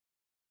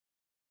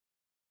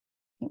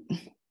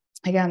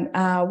Again,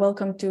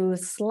 welcome to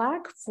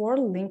Slack for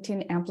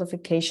LinkedIn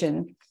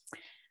Amplification.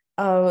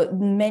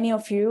 Many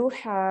of you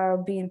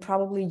have been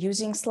probably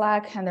using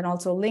Slack and then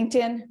also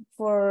LinkedIn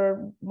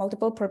for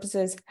multiple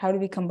purposes. How do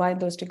we combine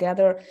those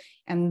together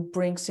and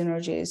bring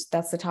synergies?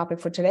 That's the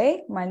topic for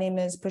today. My name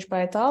is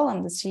Pushpa Atal.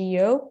 I'm the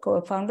CEO,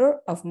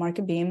 co-founder of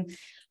Marketbeam.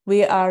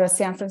 We are a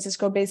San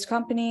Francisco-based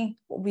company.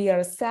 We are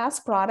a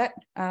SaaS product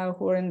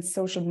who are in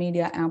social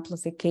media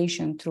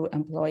amplification through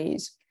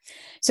employees.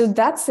 So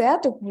that said,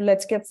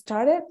 let's get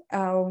started.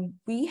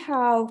 We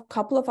have a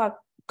couple of our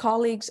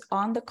colleagues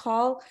on the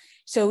call.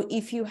 So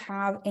if you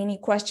have any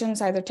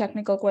questions, either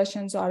technical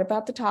questions or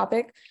about the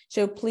topic,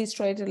 so please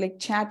try to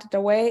chat it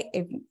away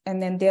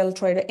and then they'll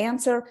try to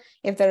answer.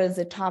 If there is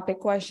a topic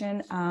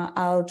question,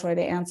 I'll try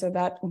to answer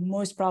that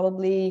most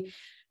probably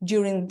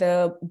during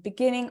the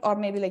beginning or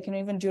maybe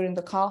even during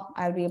the call,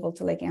 I'll be able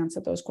to answer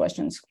those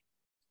questions.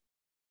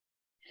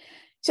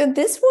 So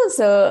this was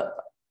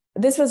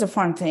a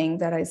fun thing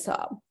that I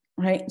saw,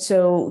 right?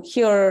 So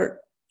here,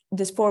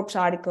 this Forbes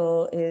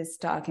article is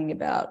talking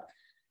about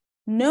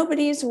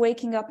nobody is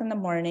waking up in the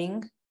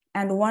morning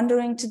and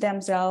wondering to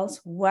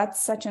themselves what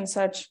such and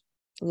such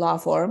law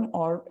firm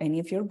or any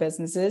of your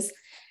businesses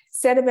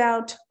said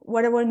about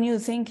whatever new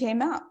thing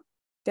came out.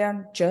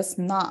 They're just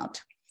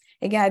not.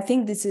 Again, I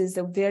think this is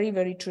a very,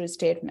 very true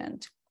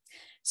statement.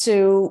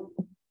 So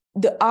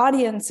the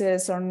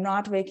audiences are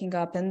not waking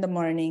up in the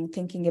morning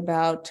thinking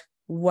about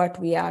what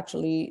we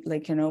actually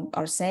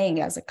are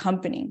saying as a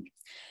company.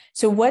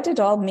 So what it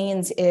all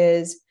means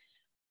is,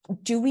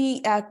 do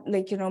we act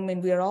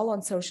we are all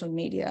on social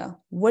media.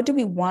 What do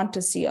we want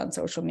to see on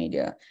social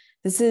media?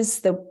 This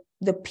is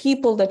the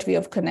people that we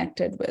have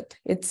connected with.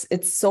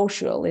 It's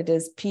social, it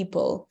is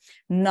people,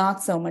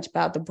 not so much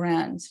about the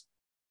brands.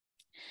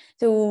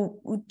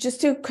 So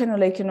just to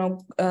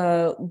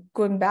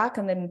going back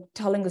and then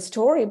telling a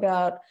story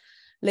about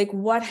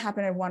what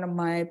happened at one of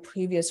my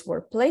previous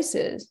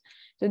workplaces.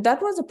 So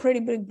that was a pretty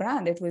big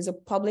brand. It was a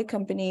public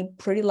company,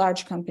 pretty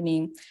large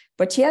company,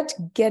 but yet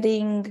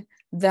getting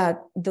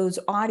those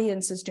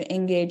audiences to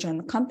engage on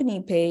the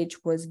company page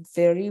was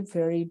very,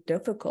 very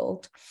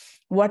difficult.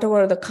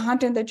 Whatever the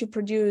content that you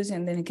produce,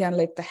 and then again,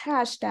 the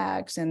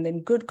hashtags and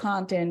then good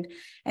content.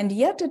 And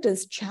yet it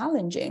is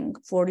challenging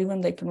for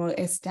even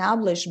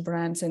established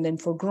brands. And then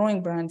for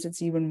growing brands,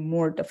 it's even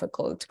more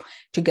difficult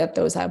to get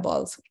those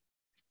eyeballs.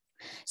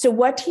 So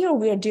what here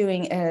we are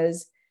doing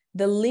is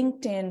the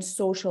LinkedIn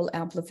social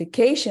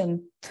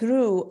amplification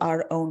through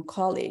our own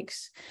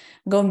colleagues.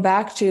 Going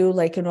back to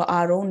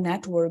our own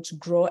networks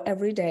grow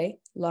every day,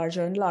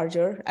 larger and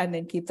larger, and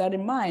then keep that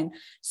in mind.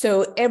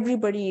 So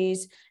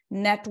everybody's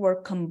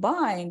network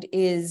combined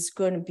is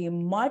going to be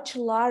much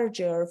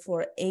larger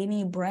for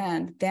any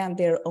brand than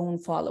their own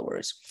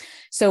followers.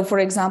 So for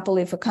example,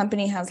 if a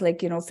company has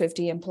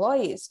 50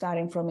 employees,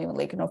 starting from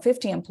even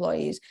 50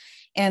 employees,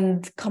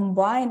 and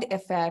combined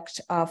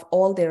effect of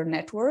all their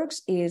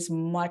networks is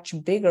much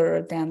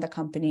bigger than the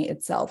company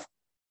itself.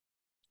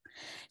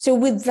 So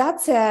with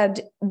that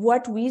said,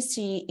 what we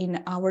see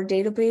in our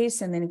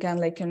database, and then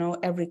again,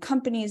 every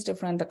company is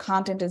different, the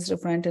content is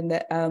different, and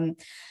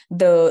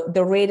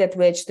the rate at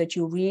which that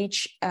you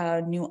reach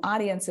new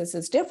audiences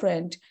is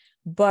different.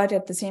 But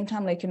at the same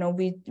time,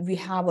 we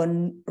have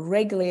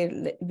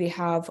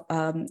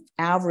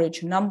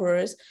average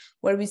numbers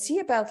where we see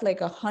about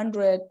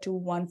 100 to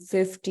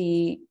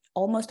 150,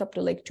 almost up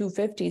to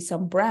 250.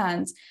 Some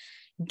brands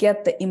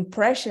get the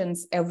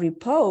impressions every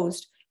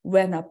post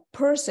when a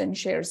person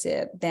shares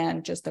it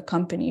than just the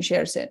company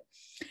shares it.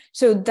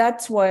 So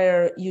that's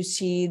where you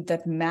see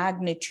that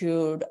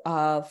magnitude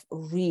of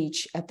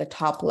reach at the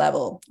top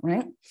level,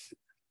 right?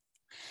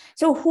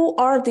 So who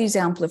are these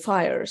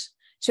amplifiers?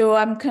 So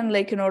I'm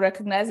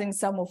recognizing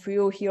some of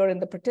you here in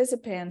the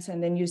participants,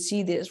 and then you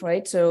see this,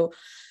 right? So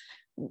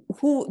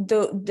who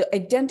the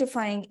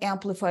identifying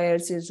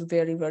amplifiers is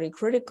very, very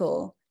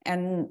critical.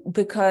 And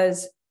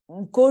because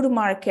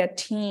go-to-market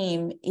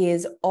team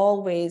is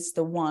always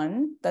the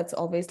one that's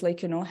always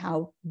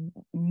how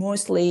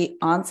mostly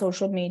on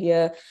social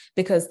media,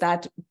 because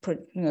that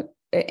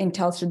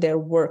entails to their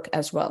work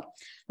as well.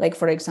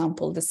 For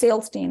example, the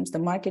sales teams, the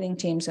marketing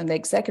teams, and the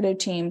executive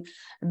team,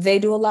 they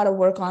do a lot of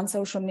work on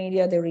social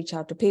media. They reach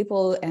out to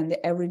people, and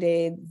every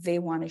day they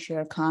want to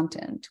share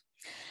content.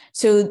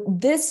 So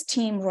this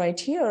team right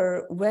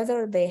here,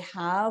 whether they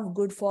have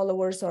good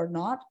followers or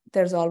not,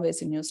 there's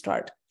always a new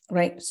start,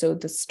 right? So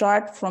the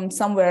start from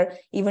somewhere,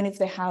 even if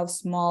they have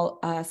small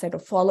set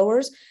of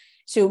followers.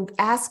 So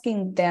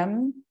asking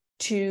them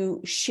to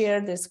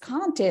share this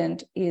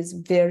content is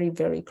very,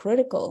 very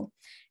critical.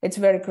 It's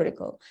very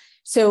critical.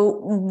 So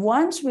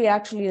once we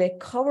actually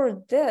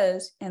cover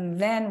this, and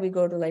then we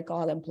go to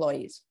all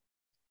employees,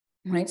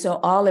 right? So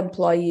all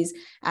employees,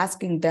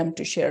 asking them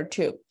to share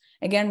too.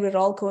 Again, we're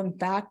all going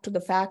back to the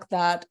fact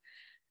that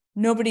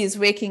nobody is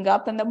waking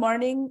up in the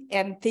morning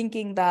and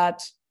thinking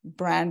that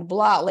brand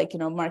blah,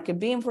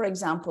 Marketbeam, for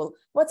example,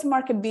 what's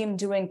Marketbeam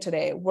doing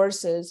today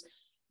versus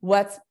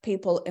what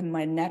people in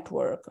my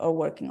network are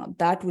working on.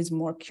 That was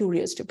more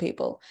curious to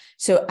people.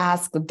 So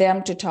ask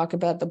them to talk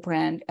about the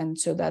brand, and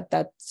so that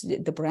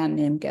the brand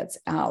name gets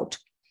out.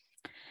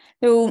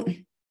 So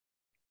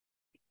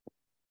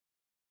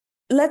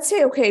let's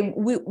say, okay,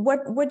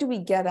 what do we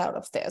get out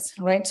of this,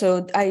 right?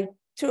 So I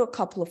threw a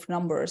couple of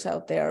numbers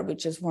out there,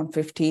 which is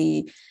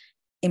 150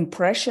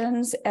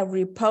 impressions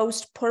every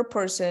post per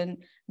person.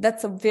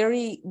 That's a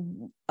very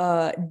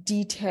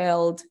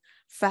detailed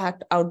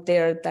fact out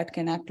there that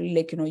can actually,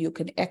 like, you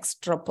can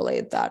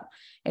extrapolate that.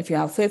 If you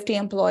have 50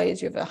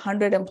 employees, you have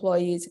 100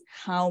 employees,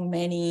 how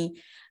many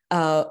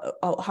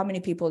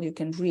people you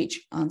can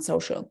reach on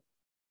social.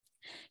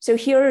 So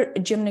here,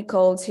 Jim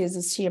Nichols, he's a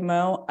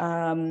CMO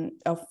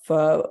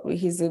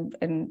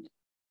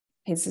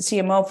he's a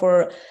CMO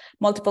for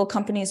multiple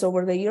companies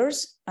over the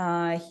years.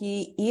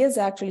 He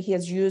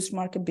has used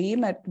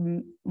Marketbeam at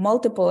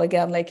multiple,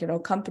 again,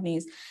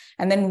 companies.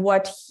 And then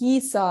what he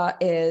saw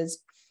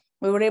is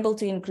we were able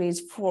to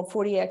increase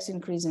 40x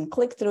increase in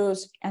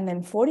click-throughs, and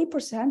then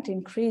 40%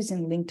 increase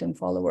in LinkedIn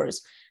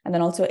followers, and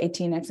then also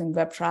 18x in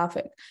web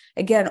traffic.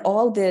 Again,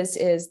 all this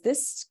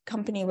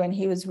company, when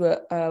he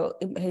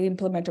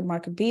implemented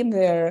Marketbeam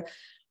there,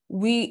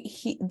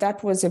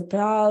 that was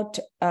about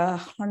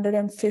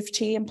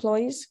 150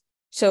 employees.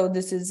 So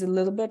this is a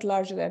little bit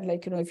larger than,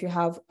 if you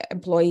have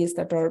employees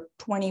that are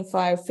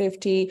 25,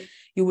 50,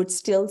 you would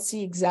still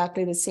see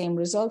exactly the same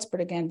results.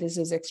 But again, this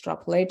is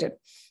extrapolated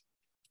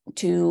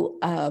to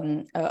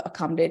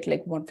accommodate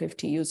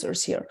 150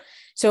 users here.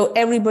 So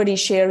everybody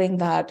sharing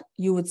that,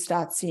 you would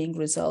start seeing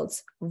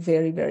results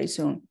very, very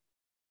soon.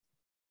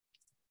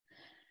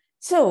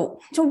 So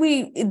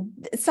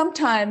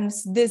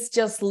sometimes this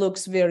just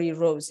looks very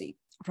rosy,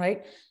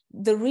 right?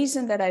 The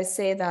reason that I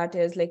say that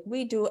is,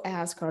 we do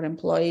ask our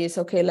employees,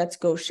 okay, let's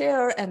go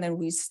share, and then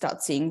we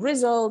start seeing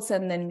results,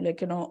 and then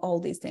all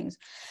these things.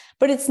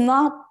 But it's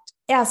not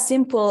as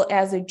simple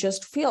as it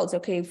just feels.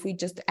 Okay, if we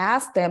just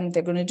ask them,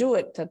 they're going to do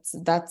it.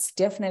 That's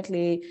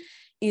definitely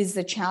is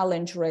the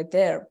challenge right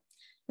there.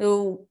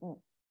 So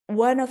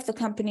one of the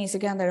companies,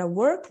 again, that I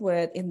worked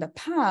with in the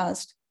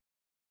past,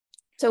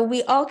 so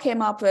we all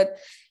came up with,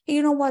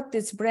 you know what,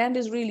 this brand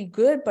is really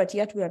good, but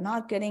yet we are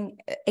not getting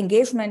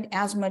engagement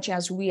as much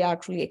as we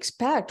actually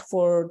expect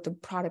for the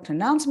product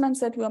announcements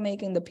that we are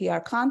making, the PR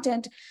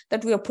content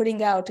that we are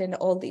putting out, and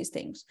all these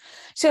things.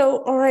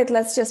 So, all right,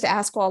 let's just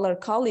ask all our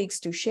colleagues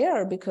to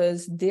share,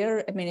 because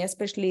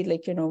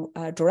especially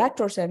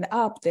directors and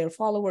up, their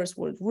followers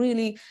were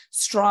really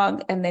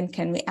strong. And then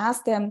can we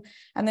ask them?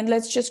 And then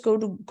let's just go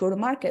to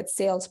market,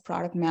 sales,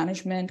 product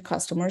management,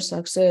 customer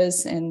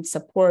success, and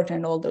support,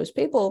 and all those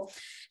people.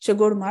 So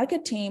go to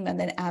market team and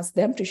then ask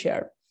them to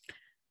share,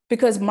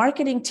 because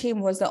marketing team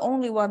was the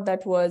only one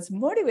that was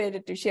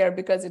motivated to share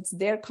because it's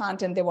their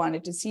content, they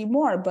wanted to see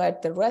more,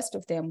 but the rest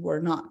of them were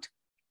not.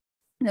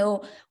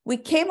 No, we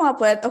came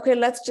up with, okay,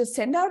 let's just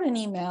send out an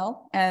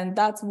email. And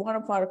that's one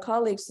of our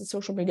colleagues, the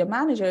social media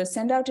manager,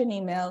 send out an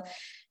email.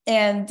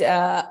 And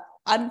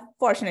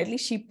unfortunately,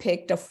 she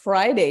picked a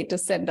Friday to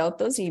send out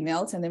those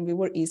emails. And then we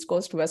were East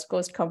Coast, West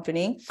Coast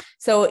company.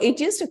 So it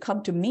used to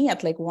come to me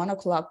at 1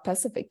 o'clock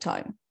Pacific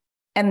time.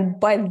 And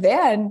by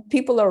then,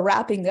 people are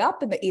wrapping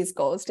up in the East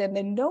Coast, and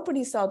then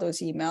nobody saw those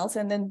emails,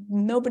 and then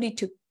nobody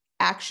took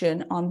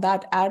action on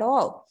that at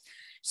all.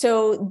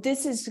 So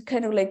this is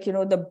kind of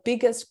the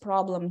biggest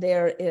problem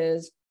there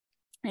is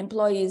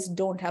employees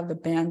don't have the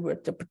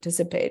bandwidth to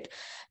participate.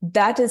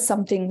 That is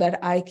something that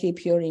I keep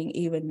hearing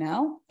even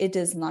now. It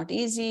is not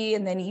easy.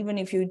 And then even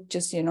if you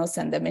just,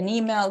 send them an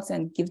emails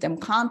and give them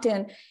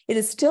content, it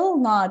is still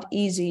not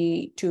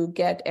easy to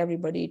get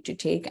everybody to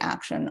take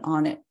action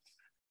on it.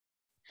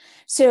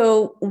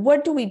 So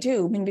what do we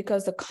do?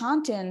 Because the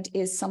content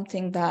is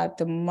something that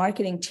the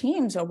marketing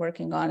teams are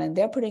working on, and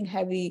they're putting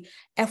heavy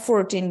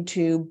effort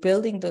into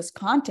building this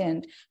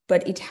content,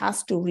 but it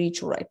has to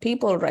reach right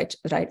people, right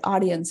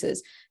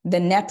audiences. The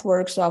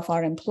networks of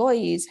our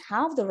employees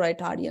have the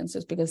right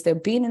audiences because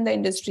they've been in the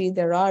industry.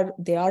 They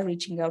are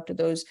reaching out to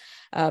those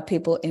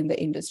people in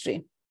the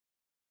industry.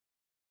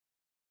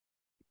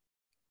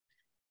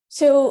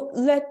 So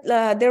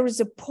there is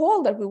a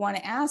poll that we want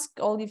to ask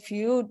all of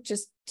you,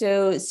 just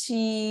to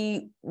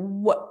see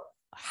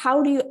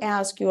how do you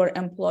ask your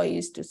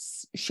employees to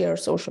share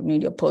social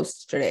media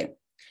posts today?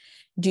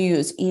 Do you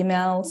use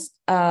emails?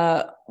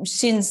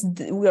 Since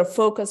we are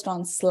focused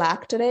on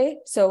Slack today,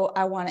 so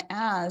I want to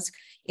ask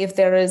if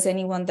there is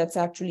anyone that's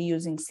actually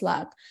using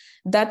Slack.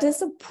 That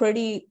is a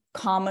pretty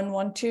common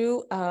one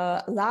too.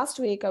 Last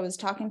week, I was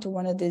talking to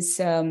one of these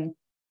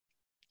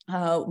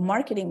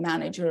marketing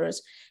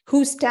managers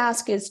whose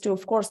task is to,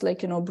 of course,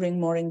 bring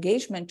more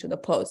engagement to the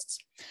posts.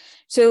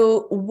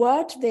 So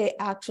what they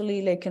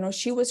actually,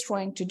 she was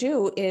trying to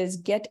do is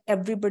get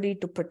everybody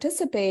to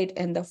participate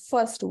in the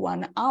first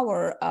 1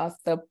 hour of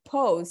the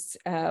post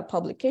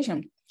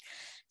publication.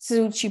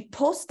 So she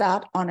posts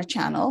that on a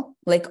channel,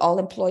 all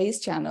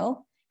employees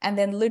channel, and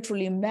then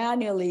literally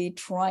manually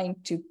trying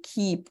to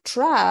keep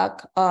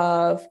track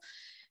of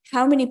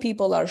how many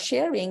people are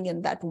sharing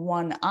in that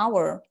 1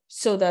 hour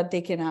so that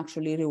they can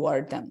actually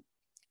reward them.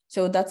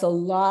 So that's a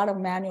lot of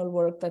manual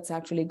work that's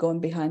actually going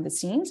behind the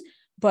scenes.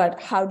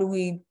 But how do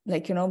we,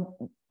 like,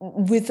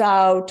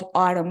 without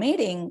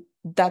automating,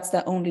 that's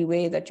the only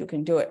way that you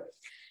can do it.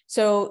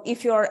 So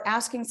if you're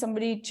asking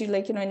somebody to,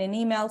 like, in an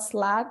email,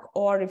 Slack,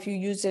 or if you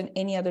use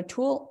any other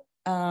tool,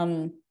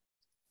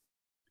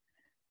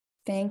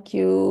 thank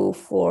you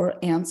for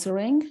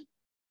answering.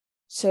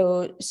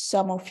 So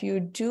some of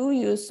you do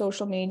use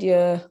social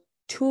media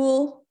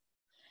tool,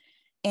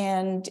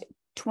 and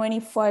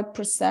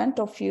 25%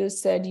 of you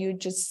said you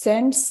just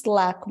send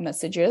Slack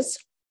messages.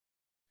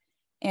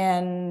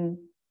 And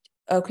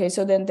okay,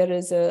 so then there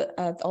is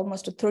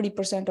almost a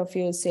 30% of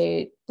you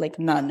say like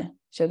none.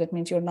 So that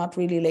means you're not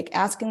really like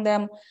asking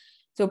them.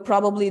 So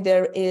probably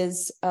there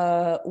is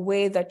a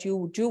way that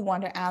you do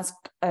want to ask,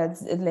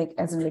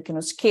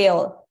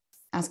 scale,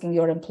 asking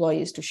your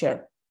employees to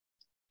share.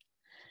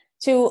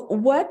 So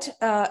what,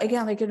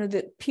 again,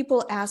 the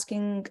people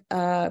asking,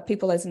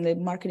 people as in the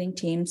marketing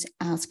teams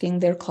asking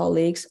their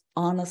colleagues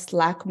on a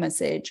Slack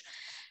message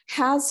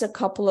has a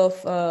couple of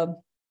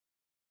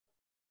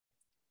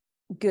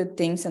good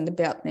things and the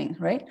bad thing,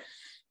 right?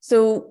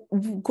 So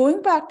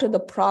going back to the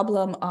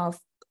problem of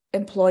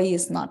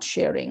employees not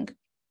sharing.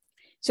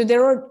 So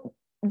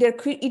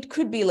it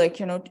could be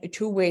like,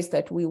 two ways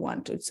that we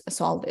want to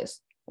solve this.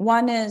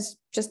 One is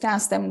just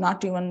ask them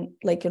not to even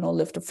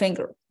lift a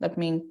finger. That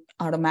means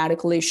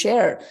automatically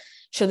share,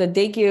 so that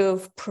they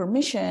give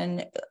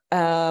permission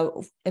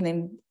and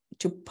then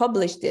to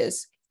publish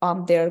this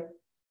on their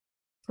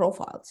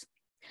profiles.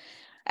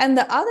 And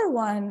the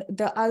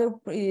other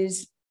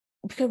is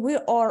because we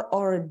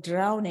are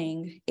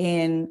drowning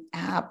in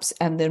apps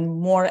and then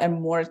more and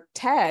more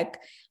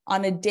tech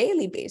on a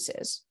daily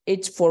basis.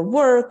 It's for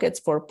work, it's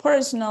for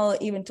personal,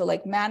 even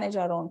to manage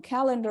our own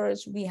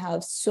calendars. We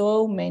have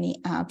so many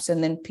apps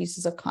and then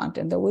pieces of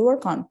content that we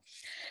work on.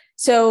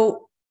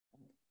 So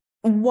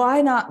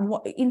why not,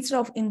 instead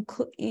of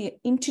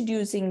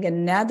introducing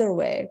another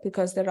way,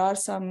 because there are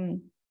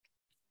some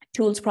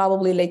tools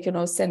probably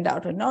send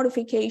out a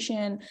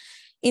notification,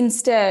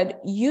 instead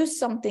use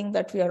something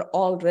that we are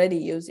already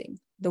using,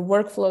 the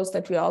workflows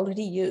that we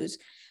already use.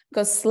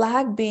 Because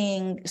Slack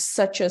being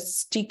such a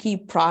sticky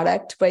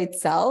product by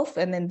itself,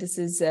 and then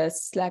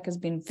Slack has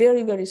been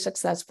very, very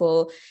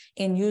successful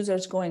in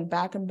users going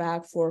back and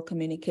back for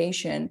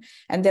communication.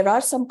 And there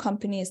are some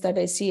companies that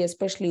I see,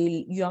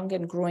 especially young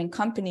and growing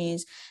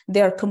companies,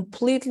 they're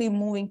completely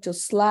moving to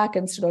Slack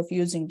instead of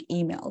using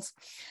emails.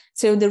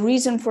 So the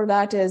reason for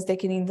that is they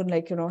can even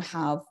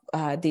have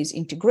these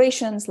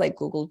integrations like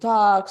Google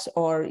Docs,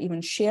 or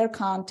even share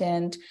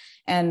content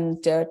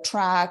and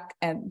track.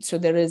 And so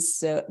there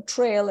is a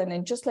trail. And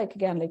then just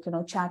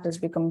chat has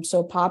become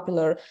so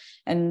popular,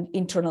 and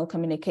internal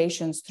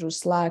communications through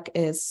Slack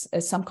is,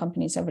 as some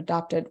companies have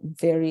adopted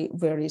very,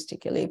 very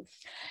stickily.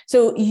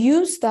 So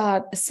use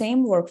that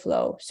same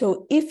workflow.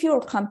 So if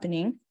your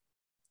company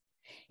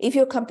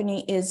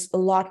is a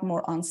lot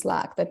more on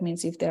Slack, that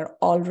means if they're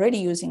already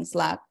using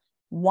Slack,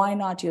 why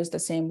not use the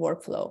same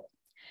workflow?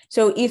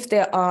 So if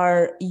they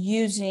are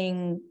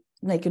using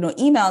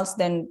emails,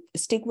 then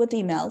stick with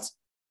emails.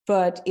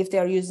 But if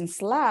they're using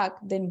Slack,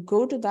 then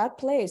go to that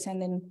place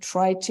and then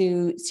try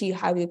to see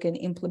how you can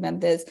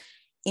implement this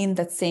in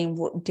that same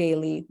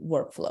daily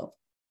workflow.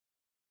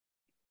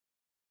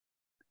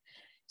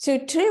 So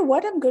today,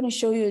 what I'm going to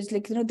show you is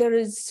there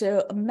is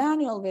a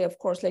manual way, of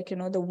course,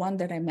 the one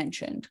that I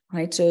mentioned,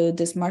 right? So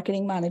this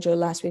marketing manager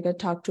last week I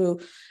talked to,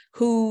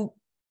 who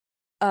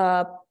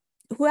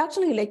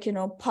actually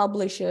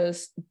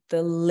publishes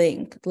the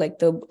link,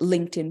 the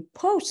LinkedIn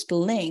post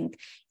link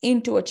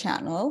into a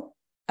channel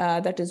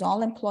that is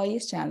all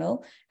employees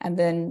channel, and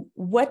then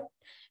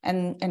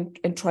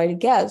and try to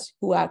guess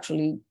who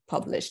actually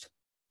published.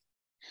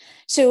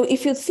 So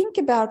if you think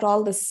about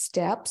all the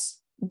steps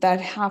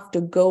that have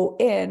to go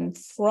in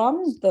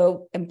from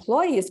the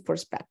employee's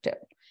perspective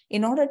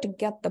in order to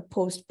get the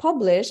post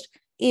published,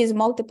 is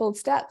multiple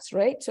steps,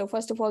 right? So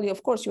first of all,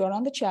 of course, you are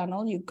on the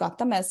channel, you got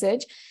the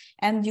message,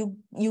 and you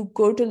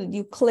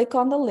click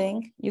on the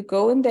link, you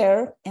go in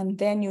there, and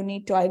then you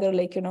need to either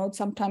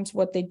sometimes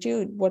what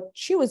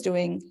she was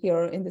doing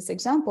here in this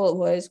example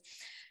was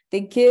they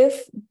give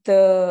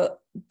the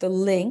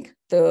link,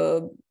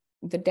 the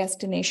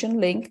destination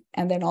link,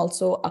 and then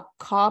also a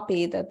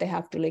copy that they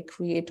have to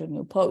create a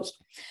new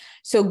post.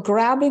 So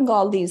grabbing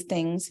all these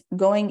things,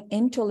 going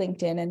into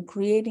LinkedIn and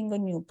creating a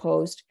new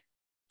post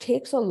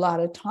takes a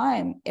lot of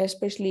time,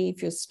 especially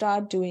if you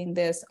start doing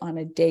this on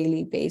a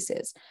daily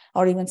basis,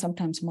 or even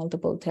sometimes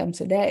multiple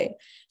times a day.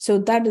 So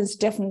that is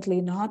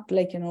definitely not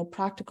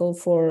practical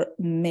for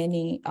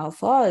many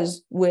of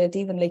us, with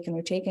even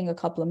taking a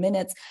couple of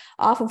minutes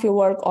off of your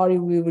work, or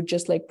we would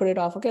just put it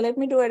off. Okay, let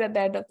me do it at the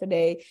end of the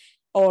day,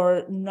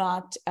 or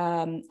not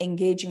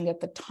engaging at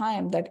the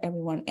time that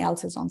everyone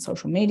else is on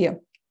social media.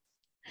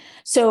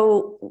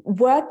 So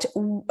what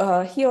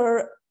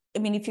here, I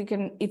mean,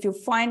 if you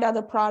find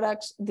other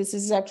products, this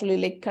is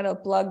actually kind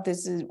of plug.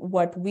 This is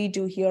what we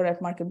do here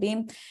at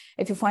Marketbeam.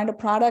 If you find a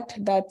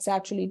product that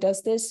actually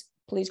does this,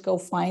 please go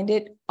find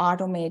it,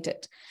 automate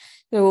it.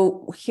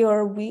 So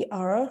here we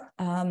are,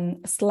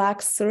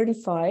 Slack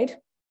certified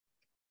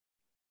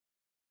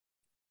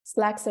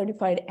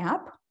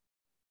app.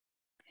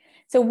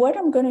 So what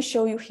I'm going to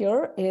show you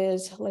here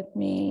is, let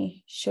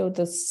me show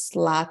the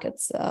Slack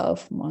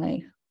itself,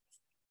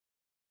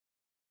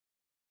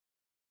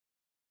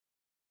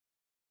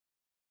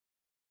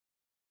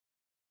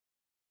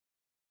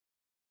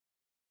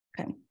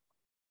 okay.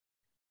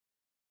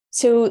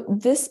 So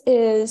this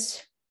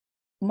is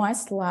my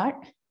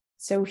Slack.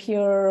 So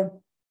here,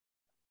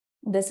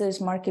 this is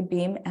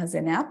Marketbeam as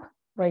an app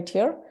right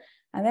here.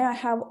 And then I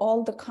have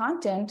all the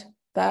content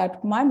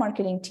that my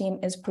marketing team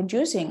is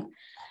producing.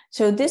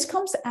 So this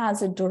comes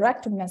as a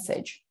direct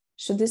message.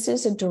 So this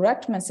is a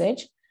direct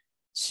message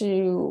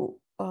to,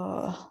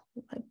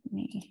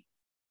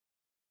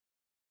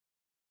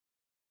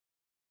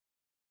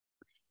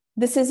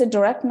 this is a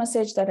direct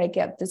message that I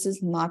get. This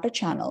is not a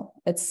channel.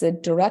 It's a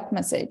direct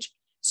message.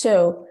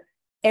 So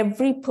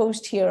every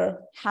post here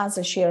has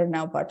a share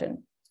now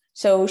button.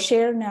 So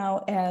share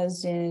now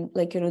as in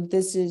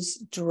this is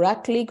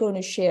directly going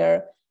to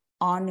share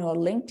on your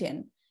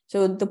LinkedIn.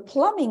 So the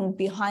plumbing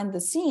behind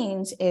the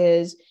scenes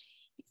is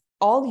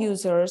all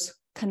users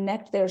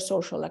connect their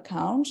social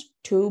accounts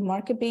to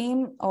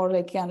Marketbeam or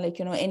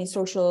any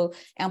social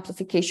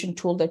amplification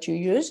tool that you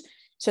use.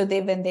 So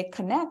when they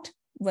connect,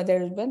 when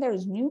there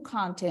is new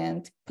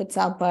content puts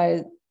out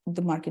by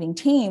the marketing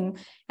team,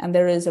 and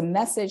there is a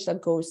message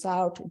that goes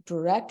out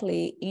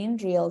directly in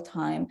real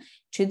time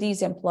to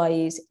these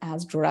employees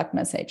as direct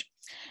message.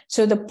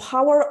 So the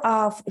power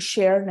of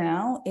Share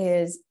Now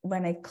is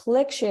when I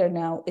click Share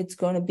Now, it's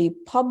going to be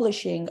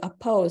publishing a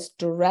post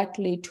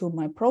directly to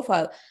my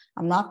profile.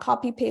 I'm not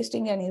copy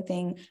pasting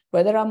anything.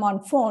 Whether I'm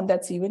on phone,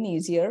 that's even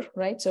easier,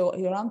 right? So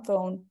you're on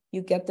phone,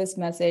 you get this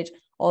message.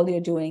 All you're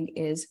doing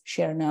is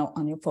Share Now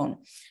on your phone.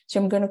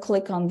 So I'm going to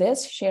click on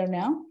this, Share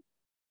Now.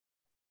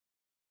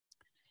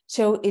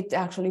 So it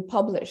actually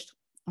published,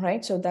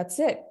 right? So that's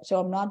it.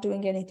 So I'm not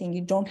doing anything.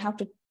 You don't have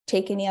to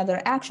take any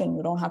other action.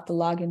 You don't have to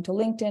log into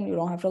LinkedIn. You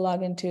don't have to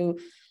log into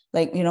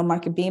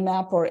Marketbeam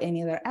app or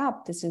any other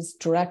app. This is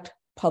direct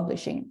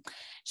publishing.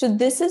 So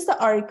this is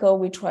the article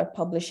we tried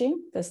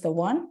publishing. That's the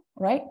one,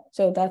 right?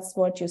 So that's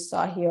what you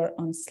saw here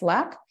on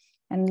Slack.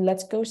 And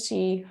let's go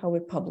see how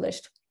it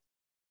published.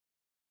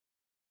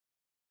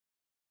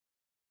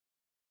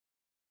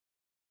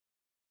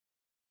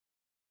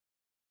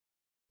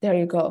 There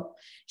you go.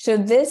 So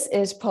this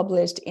is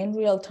published in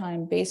real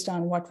time based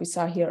on what we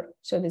saw here.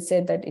 So they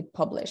said that it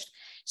published.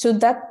 So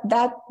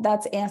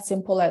that's as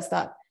simple as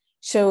that.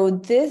 So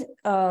this,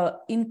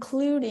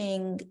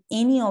 including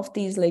any of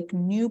these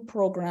new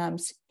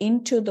programs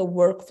into the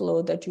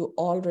workflow that you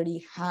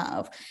already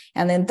have,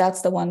 and then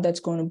that's the one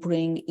that's going to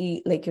bring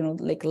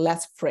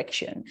less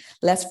friction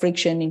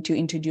into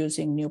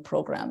introducing new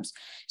programs.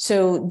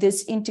 So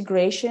this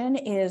integration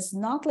is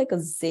not like a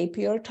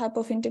Zapier type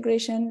of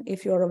integration.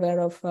 If you're aware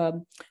of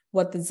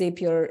what the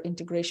Zapier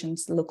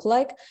integrations look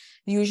like,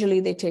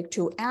 usually they take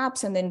two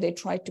apps and then they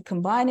try to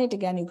combine it.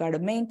 Again, you got to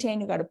maintain,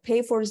 you got to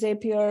pay for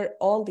Zapier,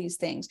 all these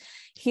things.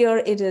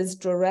 Here it is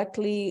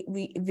directly,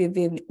 we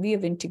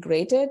have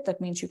integrated.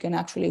 That means you can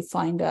actually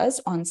find us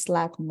on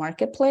Slack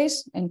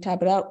Marketplace and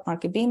tab it out,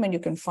 Marketbeam, and you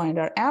can find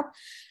our app.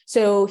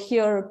 So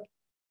here,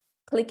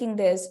 clicking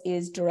this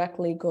is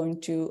directly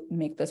going to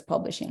make this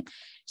publishing.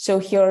 So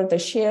here, the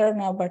Share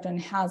Now button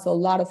has a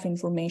lot of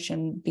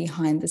information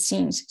behind the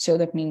scenes. So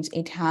that means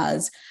it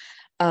has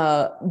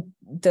the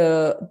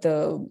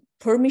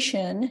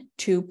permission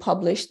to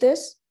publish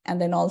this, and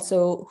then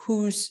also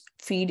whose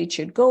feed it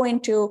should go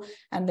into,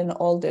 and then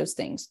all those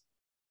things.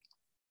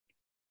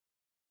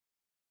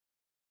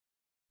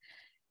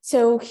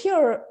 So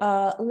here,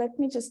 let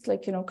me just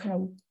kind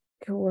of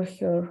go over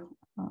here,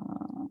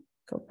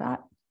 go back.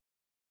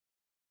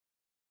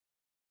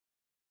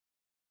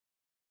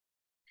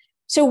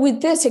 So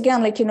with this,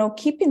 again,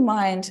 keep in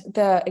mind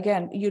that,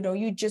 again,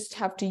 you just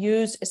have to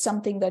use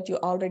something that you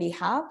already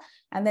have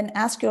and then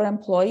ask your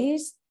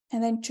employees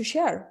and then to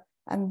share.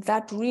 And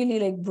that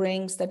really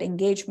brings that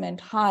engagement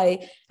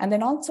high, and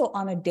then also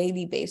on a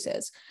daily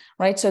basis,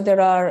 right? So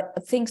there are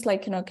things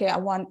like, okay,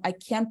 I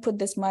can't put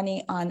this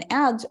money on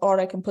ads, or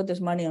I can put this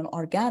money on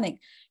organic.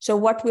 So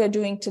what we are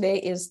doing today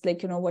is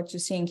what you're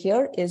seeing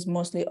here is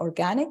mostly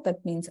organic.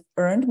 That means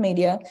earned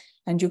media,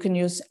 and you can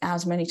use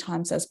as many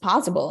times as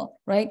possible,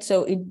 right?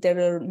 So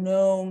there's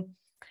no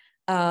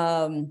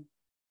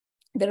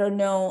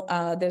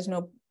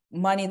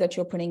money that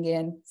you're putting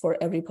in for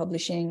every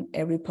publishing,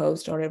 every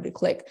post, or every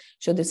click.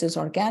 So this is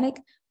organic.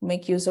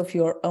 Make use of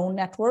your own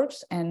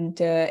networks.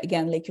 And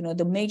again,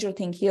 the major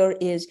thing here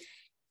is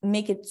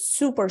make it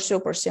super,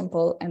 super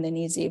simple and then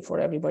easy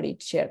for everybody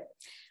to share.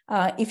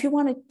 If you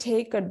want to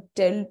take a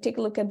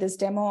look at this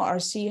demo or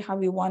see how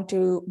you want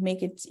to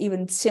make it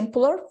even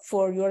simpler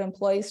for your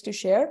employees to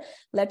share,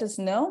 let us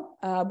know.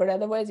 But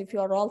otherwise, if you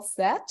are all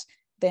set,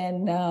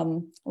 then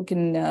we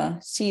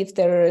can see if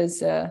there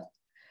is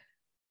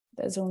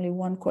there's only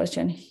one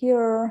question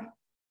here.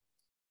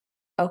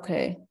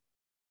 Okay.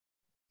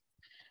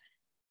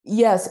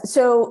 Yes.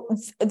 So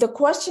the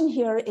question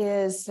here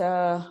is,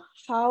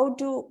 how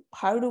do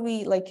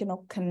we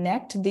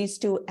connect these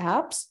two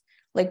apps?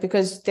 Like,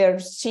 because they're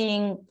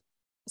seeing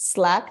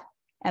Slack,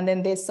 and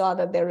then they saw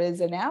that there is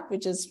an app,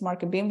 which is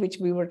Marketbeam, which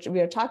we are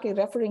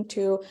referring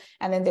to,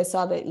 and then they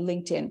saw the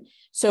LinkedIn.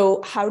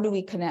 So how do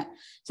we connect?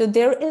 So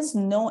there is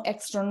no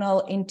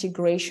external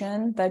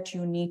integration that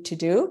you need to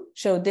do.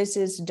 So this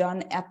is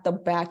done at the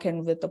back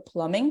end with the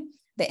plumbing,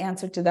 the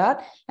answer to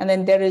that. And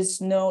then there is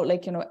no,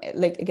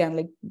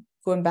 again,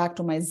 going back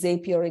to my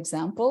Zapier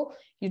example,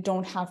 you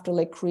don't have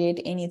to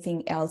create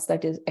anything else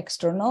that is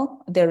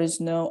external. There is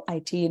no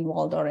IT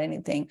involved or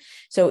anything.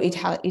 So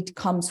it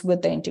comes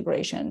with the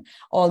integration.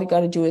 All you got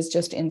to do is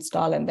just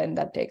install, and then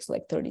that takes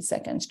 30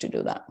 seconds to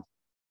do that.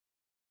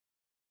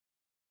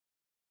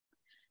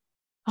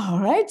 All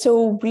right,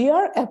 so we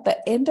are at the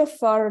end of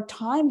our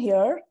time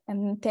here,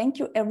 and thank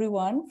you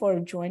everyone for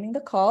joining the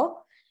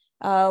call.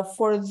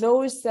 For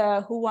those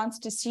who wants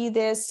to see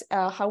this,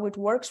 how it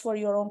works for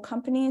your own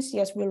companies,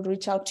 yes, we'll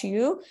reach out to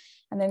you.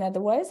 And then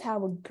otherwise,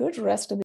 have a good rest of the